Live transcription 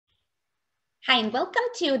Hi, and welcome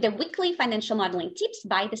to the weekly financial modeling tips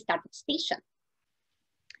by the Startup Station.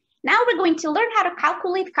 Now we're going to learn how to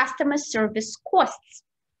calculate customer service costs,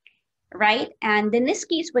 right? And in this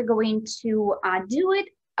case, we're going to do it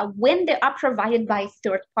when they are provided by a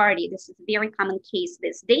third party. This is a very common case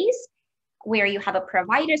these days, where you have a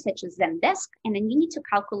provider such as Zendesk, and then you need to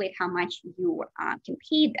calculate how much you can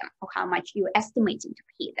pay them or how much you're estimating to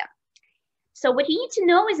pay them. So what you need to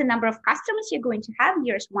know is the number of customers you're going to have,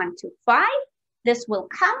 years 1 to 5. This will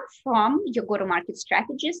come from your go-to-market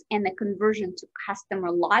strategies and the conversion to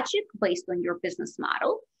customer logic based on your business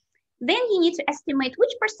model. Then you need to estimate which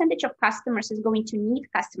percentage of customers is going to need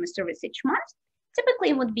customer service each month. Typically,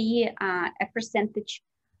 it would be a percentage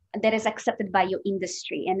that is accepted by your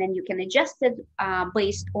industry, and then you can adjust it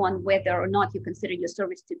based on whether or not you consider your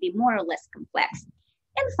service to be more or less complex.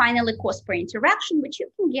 And finally, cost per interaction, which you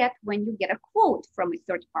can get when you get a quote from a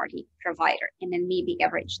third-party provider, and then maybe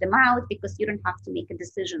average them out because you don't have to make a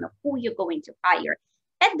decision of who you're going to hire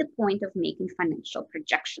at the point of making financial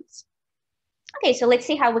projections. Okay, so let's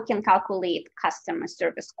see how we can calculate customer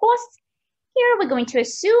service costs. Here, we're going to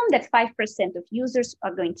assume that 5% of users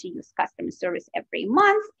are going to use customer service every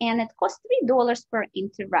month, and it costs $3 per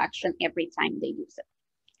interaction every time they use it.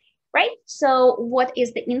 Right? So what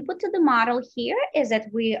is the input to the model here is that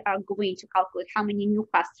we are going to calculate how many new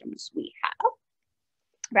customers we have,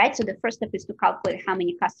 right? So the first step is to calculate how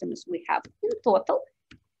many customers we have in total,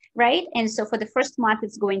 right? And so for the first month,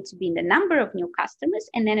 it's going to be the number of new customers,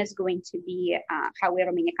 and then it's going to be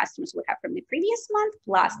however many customers we have from the previous month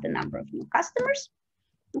plus the number of new customers.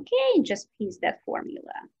 Okay, just paste that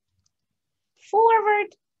formula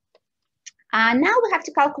forward. Now we have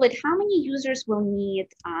to calculate how many users will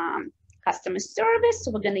need customer service.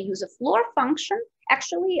 So we're going to use a floor function.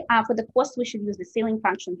 Actually, for the cost, we should use the ceiling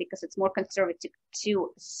function because it's more conservative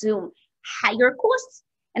to assume higher costs.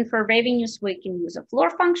 And for revenues, we can use a floor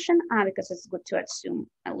function because it's good to assume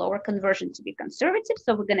a lower conversion to be conservative.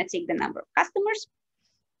 So we're going to take the number of customers.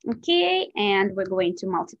 Okay, and we're going to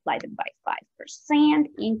multiply that by 5%,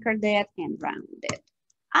 anchor that, and round it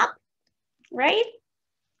up, right?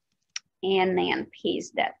 And then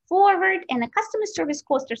paste that forward. And the customer service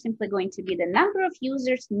costs are simply going to be the number of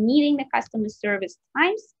users needing the customer service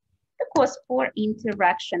times the cost per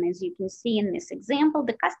interaction. As you can see in this example,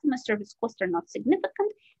 the customer service costs are not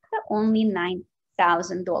significant. They're only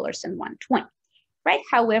 $9,000 right?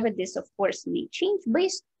 However, this of course may change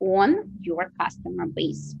based on your customer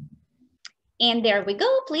base. And there we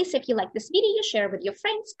go. Please, if you like this video, share with your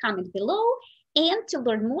friends, comment below. And to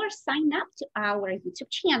learn more, sign up to our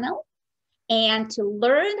YouTube channel. And to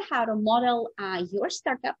learn how to model your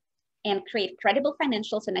startup and create credible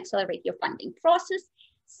financials and accelerate your funding process,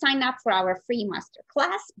 sign up for our free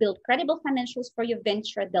masterclass, Build Credible Financials for Your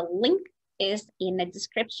Venture. The link is in the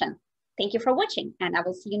description. Thank you for watching, and I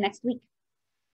will see you next week.